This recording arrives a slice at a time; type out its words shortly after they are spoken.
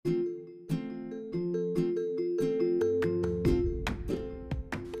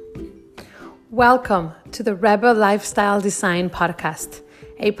Welcome to the Rebel Lifestyle Design Podcast,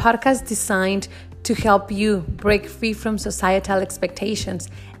 a podcast designed to help you break free from societal expectations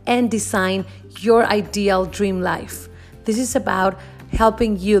and design your ideal dream life. This is about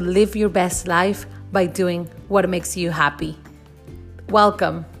helping you live your best life by doing what makes you happy.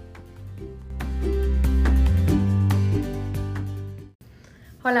 Welcome.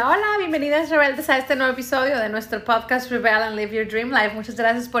 Hola, hola, bienvenidas rebeldes a este nuevo episodio de nuestro podcast Rebel and Live Your Dream Life. Muchas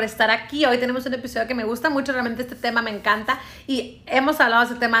gracias por estar aquí. Hoy tenemos un episodio que me gusta mucho, realmente este tema me encanta y hemos hablado de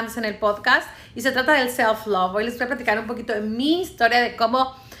este tema antes en el podcast y se trata del self-love. Hoy les voy a platicar un poquito de mi historia de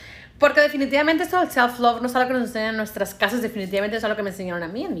cómo, porque definitivamente esto del self-love no es algo que nos enseñan en nuestras casas, definitivamente es algo que me enseñaron a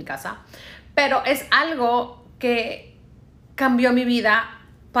mí en mi casa, pero es algo que cambió mi vida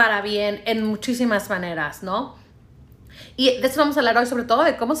para bien en muchísimas maneras, ¿no? Y de eso vamos a hablar hoy, sobre todo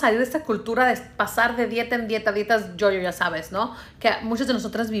de cómo salir de esta cultura de pasar de dieta en dieta, dietas yo ya sabes, ¿no? Que muchas de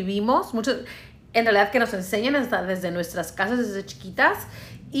nosotras vivimos, en realidad que nos enseñan hasta desde nuestras casas, desde chiquitas,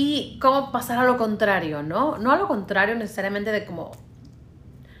 y cómo pasar a lo contrario, ¿no? No a lo contrario necesariamente de como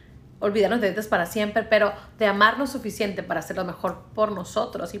olvidarnos de dietas para siempre, pero de amarnos suficiente para hacer lo mejor por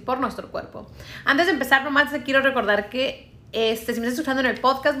nosotros y por nuestro cuerpo. Antes de empezar, nomás te quiero recordar que si me estás escuchando en el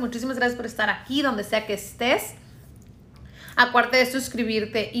podcast, muchísimas gracias por estar aquí, donde sea que estés. Acuérdate de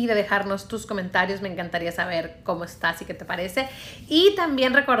suscribirte y de dejarnos tus comentarios. Me encantaría saber cómo estás y qué te parece. Y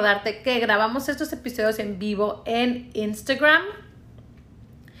también recordarte que grabamos estos episodios en vivo en Instagram.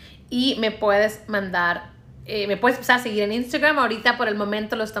 Y me puedes mandar, me puedes empezar a seguir en Instagram. Ahorita por el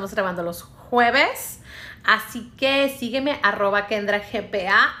momento lo estamos grabando los jueves. Así que sígueme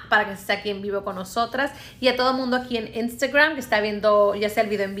 @KendraGPA para que estés aquí en vivo con nosotras. Y a todo el mundo aquí en Instagram que está viendo ya sea el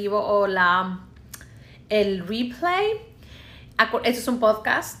video en vivo o el replay. Esto es un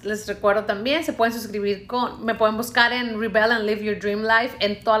podcast, les recuerdo también, se pueden suscribir me pueden buscar en Rebel and Live Your Dream Life,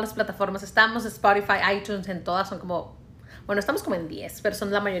 en todas las plataformas estamos, Spotify, iTunes, en todas son como, bueno, estamos como en 10, pero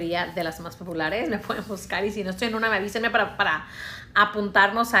son la mayoría de las más populares, me pueden buscar y si no estoy en una me avísenme para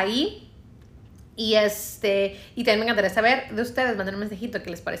apuntarnos ahí y también me encantaría saber de ustedes, manden un mensajito qué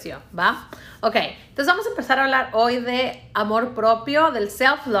les pareció, ¿va? Ok, entonces vamos a empezar a hablar hoy de amor propio, del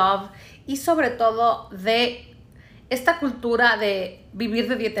self-love y sobre todo de esta cultura de vivir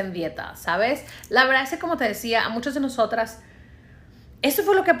de dieta en dieta, ¿sabes? La verdad es que, como te decía, a muchas de nosotras, eso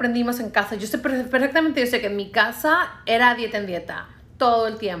fue lo que aprendimos en casa. Yo sé perfectamente, yo sé que en mi casa era dieta en dieta, todo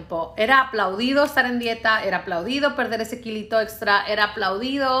el tiempo. Era aplaudido estar en dieta, era aplaudido perder ese kilito extra, era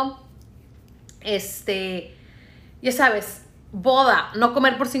aplaudido, ya sabes, boda, no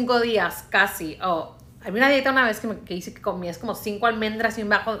comer por 5 días, casi. Había una dieta una vez que hice que comías como 5 almendras y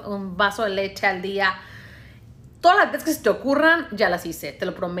un vaso de leche al día. Todas las veces que se te ocurran, ya las hice, te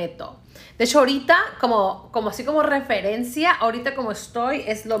lo prometo. De hecho, ahorita, como así como referencia, ahorita como estoy,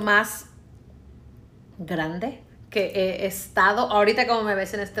 es lo más grande que he estado, ahorita como me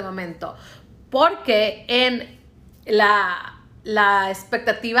ves en este momento. Porque en la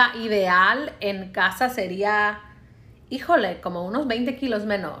expectativa ideal en casa sería, híjole, como unos 20 kilos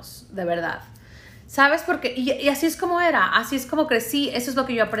menos, de verdad. ¿Sabes? Porque, y así es como era, así es como crecí, eso es lo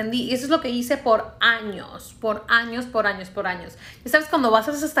que yo aprendí y eso es lo que hice por años. Ya sabes, cuando vas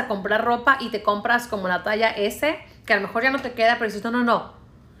hasta comprar ropa y te compras como la talla S, que a lo mejor ya no te queda, pero dices, no,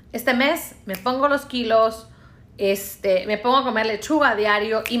 este mes me pongo los kilos, me pongo a comer lechuga a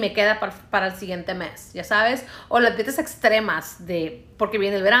diario y me queda para el siguiente mes, ya sabes. O las dietas extremas porque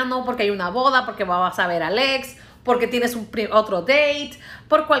viene el verano, porque hay una boda, porque vas a ver a Alex, porque tienes otro date,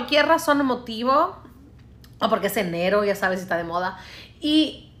 por cualquier razón o motivo, o porque es enero, ya sabes, está de moda.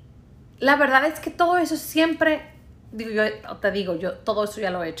 Y la verdad es que todo eso siempre, yo todo eso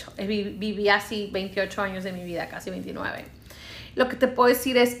ya lo he hecho. Viví así 28 años de mi vida, casi 29. Lo que te puedo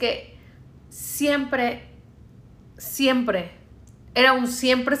decir es que siempre, era un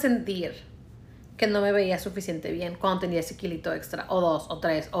siempre sentir que no me veía suficiente bien cuando tenía ese kilito extra, o 2, o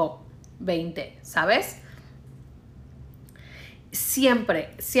 3, o 20, ¿sabes? Siempre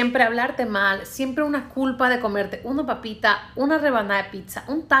hablarte mal, siempre una culpa de comerte una papita, una rebanada de pizza,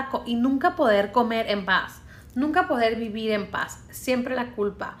 un taco y nunca poder comer en paz, nunca poder vivir en paz. Siempre la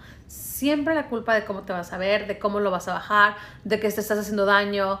culpa de cómo te vas a ver, de cómo lo vas a bajar, de que te estás haciendo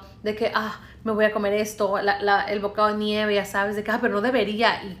daño, de que, me voy a comer esto, el bocado de nieve, ya sabes, de que, pero no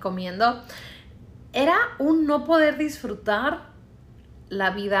debería ir comiendo. Era un no poder disfrutar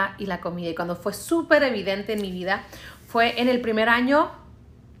la vida y la comida. Y cuando fue súper evidente en mi vida, fue en el primer año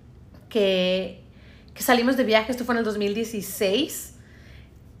que salimos de viaje. Esto fue en el 2016.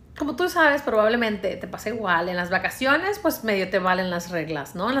 Como tú sabes, probablemente te pasa igual. En las vacaciones, pues medio te valen las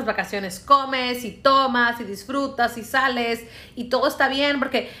reglas, ¿no? En las vacaciones comes y tomas y disfrutas y sales y todo está bien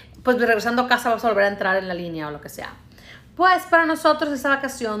porque pues regresando a casa vas a volver a entrar en la línea o lo que sea. Pues para nosotros esa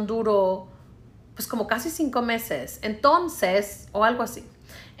vacación duró pues como casi 5 meses. Entonces, o algo así.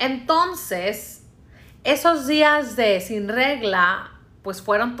 Entonces, esos días de sin regla, pues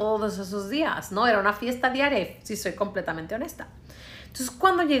fueron todos esos días, ¿no? Era una fiesta diaria, si soy completamente honesta. Entonces,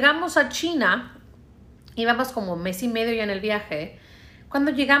 cuando llegamos a China, íbamos como 1 mes y medio ya en el viaje.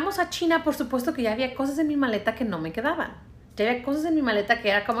 Cuando llegamos a China, por supuesto que ya había cosas en mi maleta que no me quedaban. Ya había cosas en mi maleta que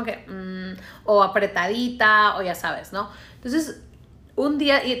era como que, o apretadita, o ya sabes, ¿no? Entonces, un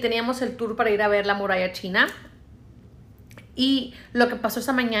día teníamos el tour para ir a ver la muralla china. Y lo que pasó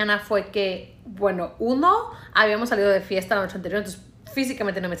esa mañana fue que, bueno, habíamos salido de fiesta la noche anterior, entonces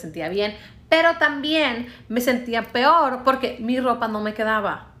físicamente no me sentía bien, pero también me sentía peor porque mi ropa no me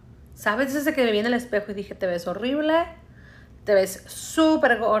quedaba. ¿Sabes? Desde que me vi en el espejo y dije, te ves horrible, te ves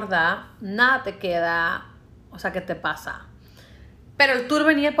súper gorda, nada te queda, o sea, ¿qué te pasa? Pero el tour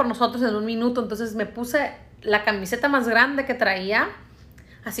venía por nosotros en 1 minuto, entonces me puse la camiseta más grande que traía,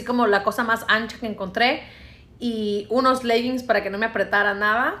 así como la cosa más ancha que encontré, y unos leggings para que no me apretara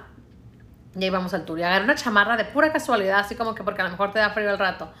nada. Y ahí vamos al tour. Y agarré una chamarra de pura casualidad, así como que porque a lo mejor te da frío al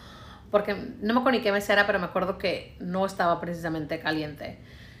rato. Porque no me acuerdo ni qué mes era, pero me acuerdo que no estaba precisamente caliente.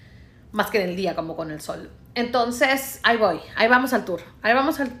 Más que en el día, como con el sol. Entonces, ahí vamos al tour. Ahí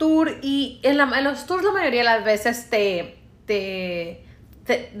vamos al tour y en los tours la mayoría de las veces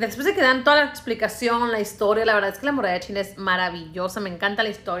después de que dan toda la explicación, la historia, la verdad es que la muralla china es maravillosa, me encanta la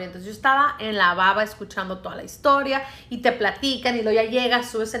historia. Entonces yo estaba en la baba escuchando toda la historia y te platican y luego ya llegas,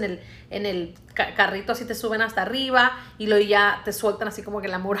 subes en el carrito, así te suben hasta arriba y luego ya te sueltan así como que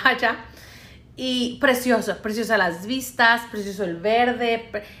la muralla. Y preciosa las vistas, precioso el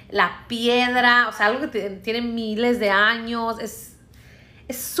verde, la piedra, o sea, algo que tiene miles de años, es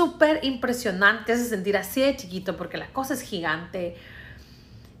súper impresionante, te hace sentir así de chiquito porque la cosa es gigante.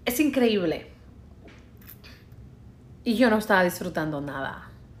 Es increíble. Y yo no estaba disfrutando nada.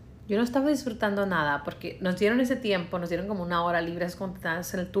 Yo no estaba disfrutando nada porque nos dieron ese tiempo, nos dieron como 1 hora libre, es como te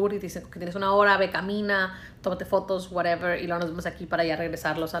das en el tour y te dicen que tienes 1 hora, ve, camina, tómate fotos, whatever, y luego nos vemos aquí para ya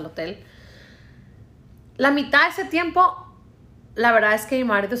regresarlos al hotel. La mitad de ese tiempo, la verdad es que mi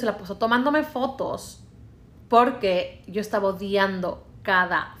marido se la pasó tomándome fotos porque yo estaba odiando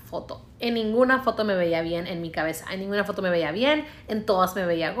cada foto. En ninguna foto me veía bien en mi cabeza, en ninguna foto me veía bien, en todas me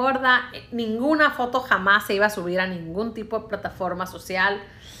veía gorda, ninguna foto jamás se iba a subir a ningún tipo de plataforma social,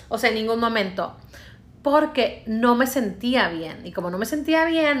 o sea, en ningún momento, porque no me sentía bien, y como no me sentía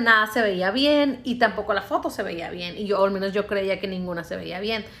bien, nada se veía bien, y tampoco la foto se veía bien, y yo, al menos yo creía que ninguna se veía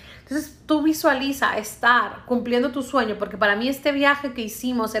bien. Entonces tú visualiza estar cumpliendo tu sueño, porque para mí este viaje que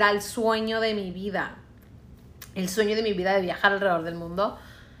hicimos era el sueño de mi vida, de viajar alrededor del mundo.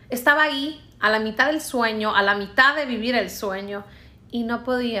 Estaba ahí, a la mitad del sueño, a la mitad de vivir el sueño, y no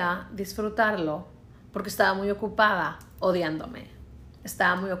podía disfrutarlo porque estaba muy ocupada odiándome.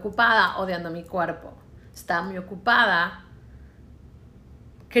 Estaba muy ocupada odiando mi cuerpo. Estaba muy ocupada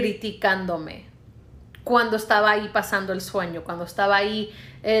criticándome. Cuando estaba ahí pasando el sueño, cuando estaba ahí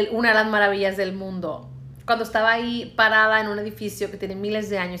una de las maravillas del mundo, cuando estaba ahí parada en un edificio que tiene miles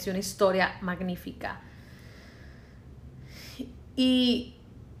de años y una historia magnífica. Y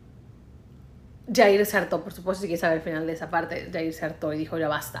Jair se hartó, por supuesto, si quieres saber el final de esa parte. Jair se hartó y dijo, ya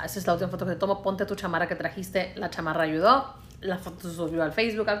basta, esa es la última foto que te tomo, ponte tu chamarra que trajiste. La chamarra ayudó, la foto se subió al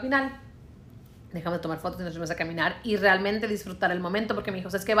Facebook al final. Déjame tomar fotos y nos fuimos a caminar y realmente disfrutar el momento, porque me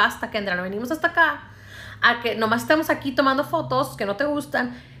dijo, es que basta, Kendra, no venimos hasta acá a que nomás estemos aquí tomando fotos que no te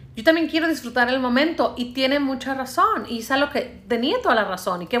gustan. Yo también quiero disfrutar el momento, y tiene mucha razón, y es algo que tenía toda la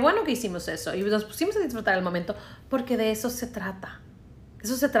razón, y qué bueno que hicimos eso, y nos pusimos a disfrutar el momento, porque de eso se trata.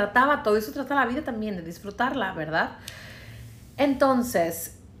 Eso se trataba, todo eso trata la vida también, de disfrutarla, ¿verdad?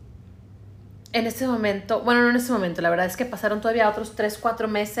 Entonces, en este momento, bueno, no en este momento, la verdad es que pasaron todavía otros 3-4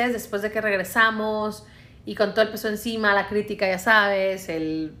 meses después de que regresamos, y con todo el peso encima, la crítica, ya sabes,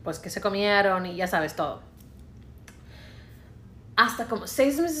 pues que se comieron, y ya sabes, todo. Hasta como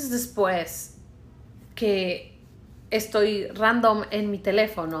 6 meses después que estoy random en mi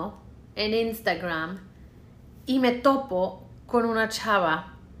teléfono, en Instagram, y me topo con una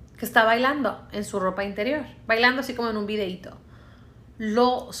chava que está bailando en su ropa interior, bailando así como en un videíto.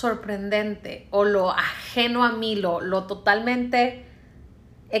 Lo sorprendente o lo ajeno a mí, lo totalmente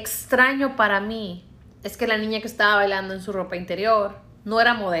extraño para mí, es que la niña que estaba bailando en su ropa interior no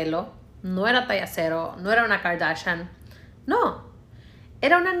era modelo, no era talla cero, no era una Kardashian, no,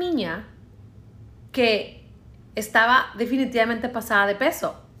 era una niña que estaba definitivamente pasada de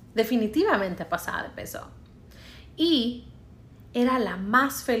peso, y era la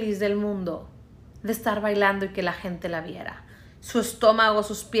más feliz del mundo de estar bailando y que la gente la viera. su estómago,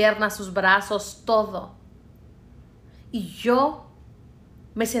 sus piernas, sus brazos, todo. Y yo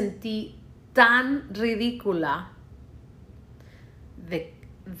me sentí tan ridícula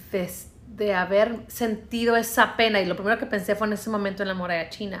de haber sentido esa pena. Y lo primero que pensé fue en ese momento en la muralla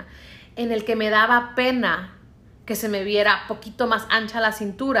china, en el que me daba pena que se me viera poquito más ancha la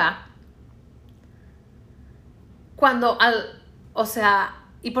cintura.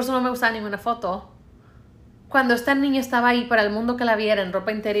 Y por eso no me gustaba ninguna foto. Cuando esta niña estaba ahí para el mundo que la viera en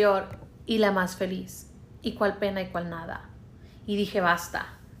ropa interior y la más feliz. Y cuál pena y cuál nada. Y dije,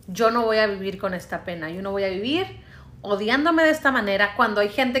 basta. Yo no voy a vivir con esta pena. Yo no voy a vivir odiándome de esta manera cuando hay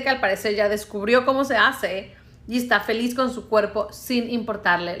gente que al parecer ya descubrió cómo se hace y está feliz con su cuerpo sin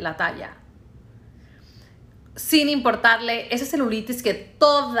importarle la talla. Sin importarle esa celulitis que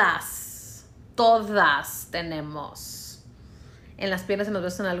todas tenemos. En las piernas se nos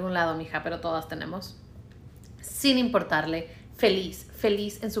ve en algún lado, mija, pero todas tenemos. Sin importarle, feliz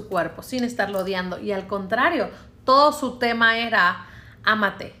en su cuerpo, sin estarlo odiando. Y al contrario, todo su tema era,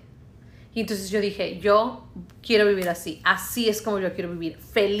 ámate. Y entonces yo dije, yo quiero vivir así. Así es como yo quiero vivir,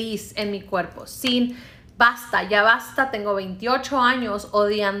 feliz en mi cuerpo, ya basta, tengo 28 años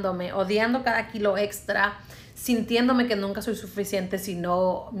odiándome, odiando cada kilo extra, sintiéndome que nunca soy suficiente si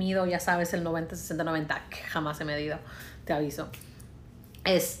no mido, ya sabes, el 90, 60, 90, que jamás he medido, te aviso.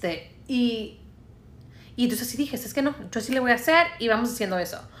 Y entonces sí dije, es que no, yo sí le voy a hacer y vamos haciendo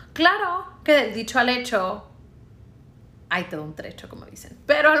eso. Claro que del dicho al hecho hay todo un trecho, como dicen.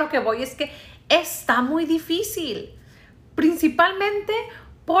 Pero a lo que voy es que está muy difícil. Principalmente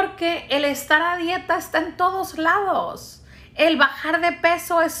porque el estar a dieta está en todos lados. El bajar de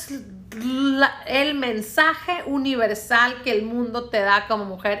peso es el mensaje universal que el mundo te da como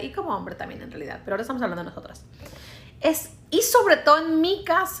mujer y como hombre también en realidad. Pero ahora estamos hablando de nosotras. Y sobre todo en mi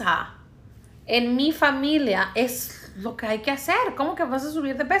casa, en mi familia, es lo que hay que hacer. ¿Cómo que vas a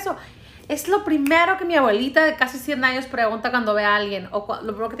subir de peso? Es lo primero que mi abuelita de casi 100 años pregunta cuando ve a alguien. O lo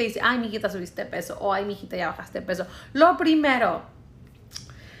primero que te dice, ay, mijita, subiste de peso. O ay, mijita, ya bajaste de peso. Lo primero.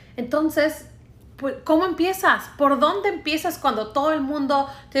 Entonces, pues, ¿cómo empiezas? ¿Por dónde empiezas cuando todo el mundo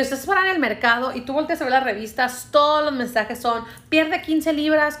te estás parando en el mercado y tú volteas a ver las revistas? Todos los mensajes son, pierde 15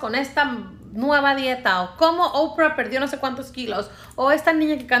 libras con esta nueva dieta, o cómo Oprah perdió no sé cuántos kilos, o esta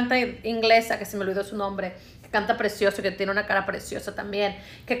niña que canta inglesa, que se me olvidó su nombre, que canta precioso, que tiene una cara preciosa también,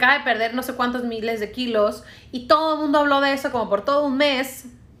 que acaba de perder no sé cuántos miles de kilos, y todo el mundo habló de eso como por todo un mes,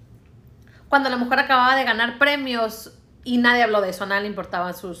 cuando la mujer acababa de ganar premios y nadie habló de eso, a nadie le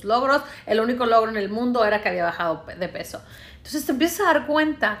importaban sus logros, el único logro en el mundo era que había bajado de peso. Entonces te empiezas a dar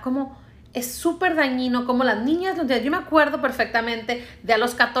cuenta cómo es súper dañino, como las niñas, yo me acuerdo perfectamente de a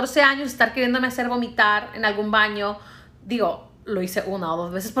los 14 años estar queriéndome hacer vomitar en algún baño. Digo, lo hice 1 o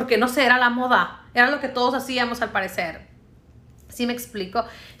 2 veces porque no sé, era la moda, era lo que todos hacíamos al parecer. ¿Sí me explico?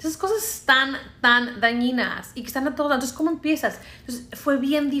 Entonces cosas tan dañinas y que están a todos lados. Entonces, ¿cómo empiezas? Entonces fue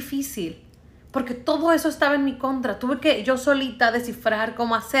bien difícil porque todo eso estaba en mi contra. Tuve que yo solita descifrar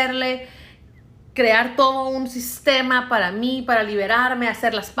cómo hacerle, crear todo un sistema para mí, para liberarme,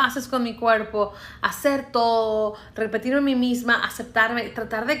 hacer las paces con mi cuerpo, hacer todo, repetirme a mí misma, aceptarme,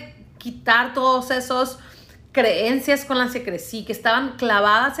 tratar de quitar todos esos creencias con las que crecí, que estaban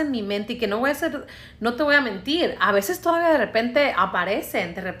clavadas en mi mente y que no te voy a mentir, a veces todavía de repente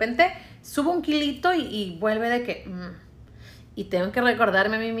aparecen, de repente subo un kilito y vuelve de que... y tengo que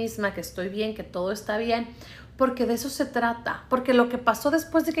recordarme a mí misma que estoy bien, que todo está bien, porque de eso se trata. Porque lo que pasó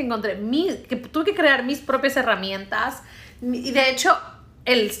después de que que tuve que crear mis propias herramientas, y de hecho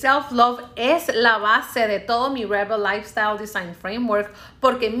el self-love es la base de todo mi Rebel Lifestyle Design Framework,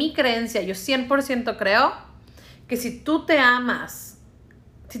 porque mi creencia, yo 100% creo que si tú te amas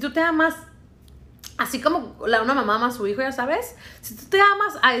así como una mamá ama a su hijo, ya sabes, si tú te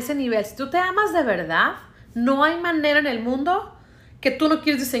amas a ese nivel, si tú te amas de verdad, no hay manera en el mundo que tú no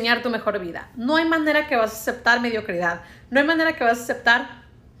quieres diseñar tu mejor vida. No hay manera que vas a aceptar mediocridad. No hay manera que vas a aceptar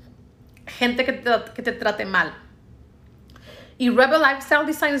gente que te trate mal. Y Rebel Lifestyle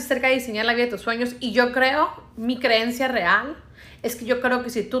Design es acerca de diseñar la vida de tus sueños. Y yo creo, mi creencia real, es que yo creo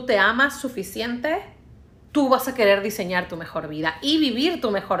que si tú te amas suficiente, tú vas a querer diseñar tu mejor vida y vivir tu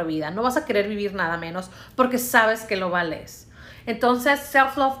mejor vida. No vas a querer vivir nada menos porque sabes que lo vales. Entonces,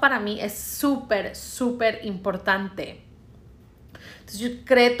 self-love para mí es súper importante. Entonces, yo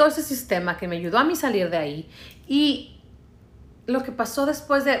creé todo ese sistema que me ayudó a mí salir de ahí. Y lo que pasó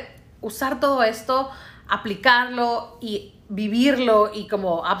después de usar todo esto, aplicarlo y vivirlo y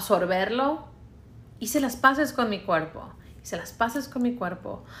como absorberlo, hice las paces con mi cuerpo.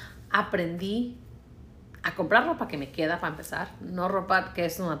 Aprendí a comprar ropa que me queda para empezar. No ropa que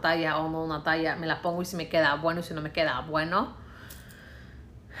es una talla o no una talla. Me la pongo y si me queda bueno y si no me queda bueno.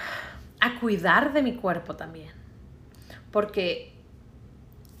 a cuidar de mi cuerpo también. Porque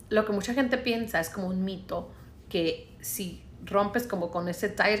lo que mucha gente piensa es como un mito, que si rompes como con ese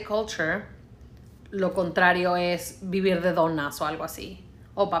diet culture, lo contrario es vivir de donas o algo así,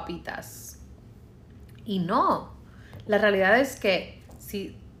 o papitas. Y no, la realidad es que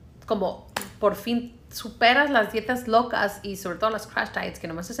si como por fin superas las dietas locas y sobre todo las crash diets que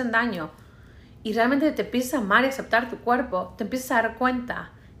no me hacen daño, y realmente te empiezas a amar y aceptar tu cuerpo, te empiezas a dar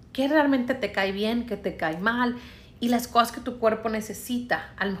cuenta qué realmente te cae bien, qué te cae mal, y las cosas que tu cuerpo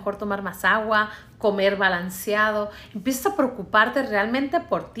necesita. A lo mejor tomar más agua, comer balanceado. Empiezas a preocuparte realmente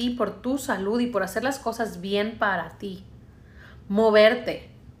por ti, por tu salud y por hacer las cosas bien para ti.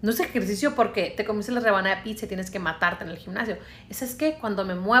 Moverte. No es ejercicio porque te comiste la rebanada de pizza y tienes que matarte en el gimnasio. Es que cuando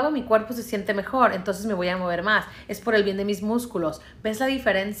me muevo mi cuerpo se siente mejor, entonces me voy a mover más. Es por el bien de mis músculos. ¿Ves la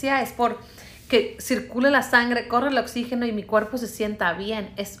diferencia? Es por que circule la sangre, corre el oxígeno y mi cuerpo se sienta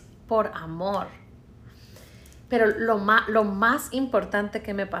bien. Es por amor. Pero lo más importante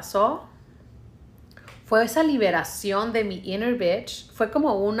que me pasó fue esa liberación de mi inner bitch. Fue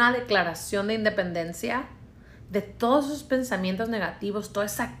como una declaración de independencia de todos esos pensamientos negativos, toda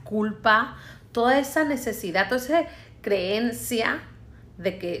esa culpa, toda esa necesidad, toda esa creencia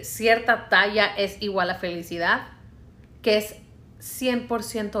de que cierta talla es igual a felicidad, que es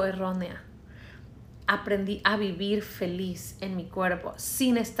 100% errónea. Aprendí a vivir feliz en mi cuerpo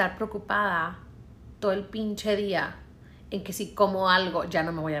sin estar preocupada todo el pinche día en que si como algo ya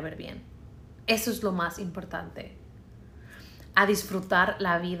no me voy a ver bien. Eso es lo más importante. A disfrutar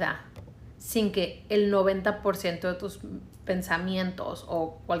la vida sin que el 90% de tus pensamientos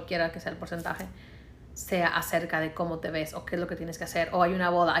o cualquiera que sea el porcentaje sea acerca de cómo te ves o qué es lo que tienes que hacer, o hay una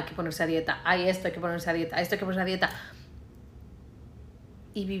boda, hay que ponerse a dieta, hay esto, hay que ponerse a dieta, esto hay que ponerse a dieta.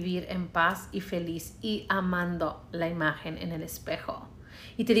 Y vivir en paz y feliz y amando la imagen en el espejo.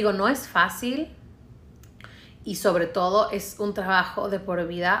 Y te digo, no es fácil. Y sobre todo es un trabajo de por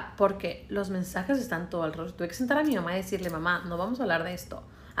vida porque los mensajes están todo alrededor. Tuve que sentar a mi mamá y decirle, mamá, no vamos a hablar de esto.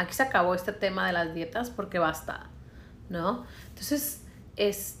 Aquí se acabó este tema de las dietas porque basta, ¿no? Entonces,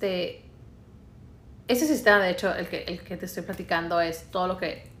 ese sistema, de hecho, el que te estoy platicando es todo lo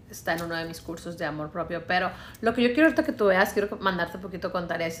que está en uno de mis cursos de amor propio. Pero lo que yo quiero ahorita que tú veas, quiero mandarte un poquito con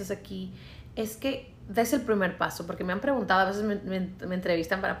tareas aquí, es que des el primer paso, porque me han preguntado, a veces me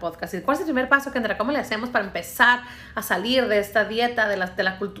entrevistan para podcast, ¿cuál es el primer paso, Kendra? ¿Cómo le hacemos para empezar a salir de esta dieta, del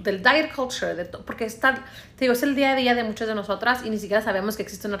diet culture? Porque te digo, es el día a día de muchas de nosotras y ni siquiera sabemos que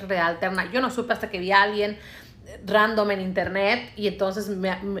existe una realidad alterna. Yo no supe hasta que vi a alguien random en internet y entonces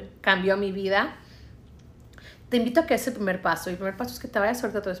me cambió mi vida. Te invito a que ese primer paso, y el primer paso es que te vayas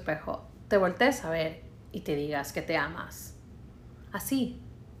ahorita a tu espejo, te voltees a ver y te digas que te amas. Así.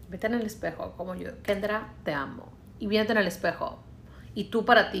 Vete en el espejo, como yo, Kendra, te amo. Y viéndote en el espejo. Y tú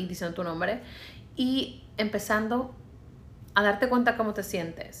para ti, diciendo tu nombre. Y empezando a darte cuenta cómo te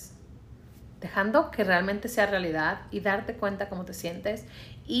sientes. Dejando que realmente sea realidad y darte cuenta cómo te sientes.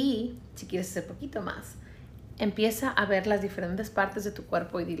 Y, si quieres hacer poquito más, empieza a ver las diferentes partes de tu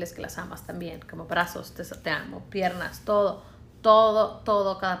cuerpo y diles que las amas también. Como brazos, te amo, piernas, todo,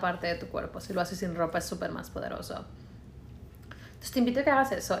 cada parte de tu cuerpo. Si lo haces sin ropa es súper más poderoso. Entonces te invito a que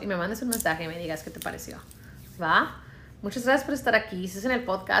hagas eso y me mandes un mensaje y me digas qué te pareció. ¿Va? Muchas gracias por estar aquí. Si estás en el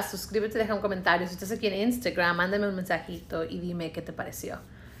podcast, suscríbete, deja un comentario. Si estás aquí en Instagram, mándame un mensajito y dime qué te pareció.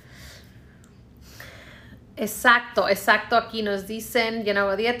 Exacto. Aquí nos dicen, yo no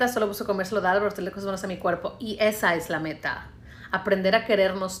hago dieta, solo busco comer saludable para hacerle cosas buenas a mi cuerpo. Y esa es la meta. Aprender a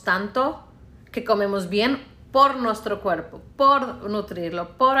querernos tanto que comemos bien por nuestro cuerpo, por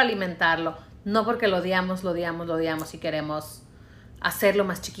nutrirlo, por alimentarlo. No porque lo odiamos y queremos hacerlo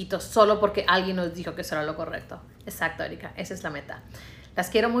más chiquito solo porque alguien nos dijo que eso era lo correcto. Exacto, Erika, esa es la meta.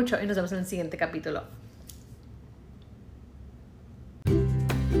 Las quiero mucho y nos vemos en el siguiente capítulo.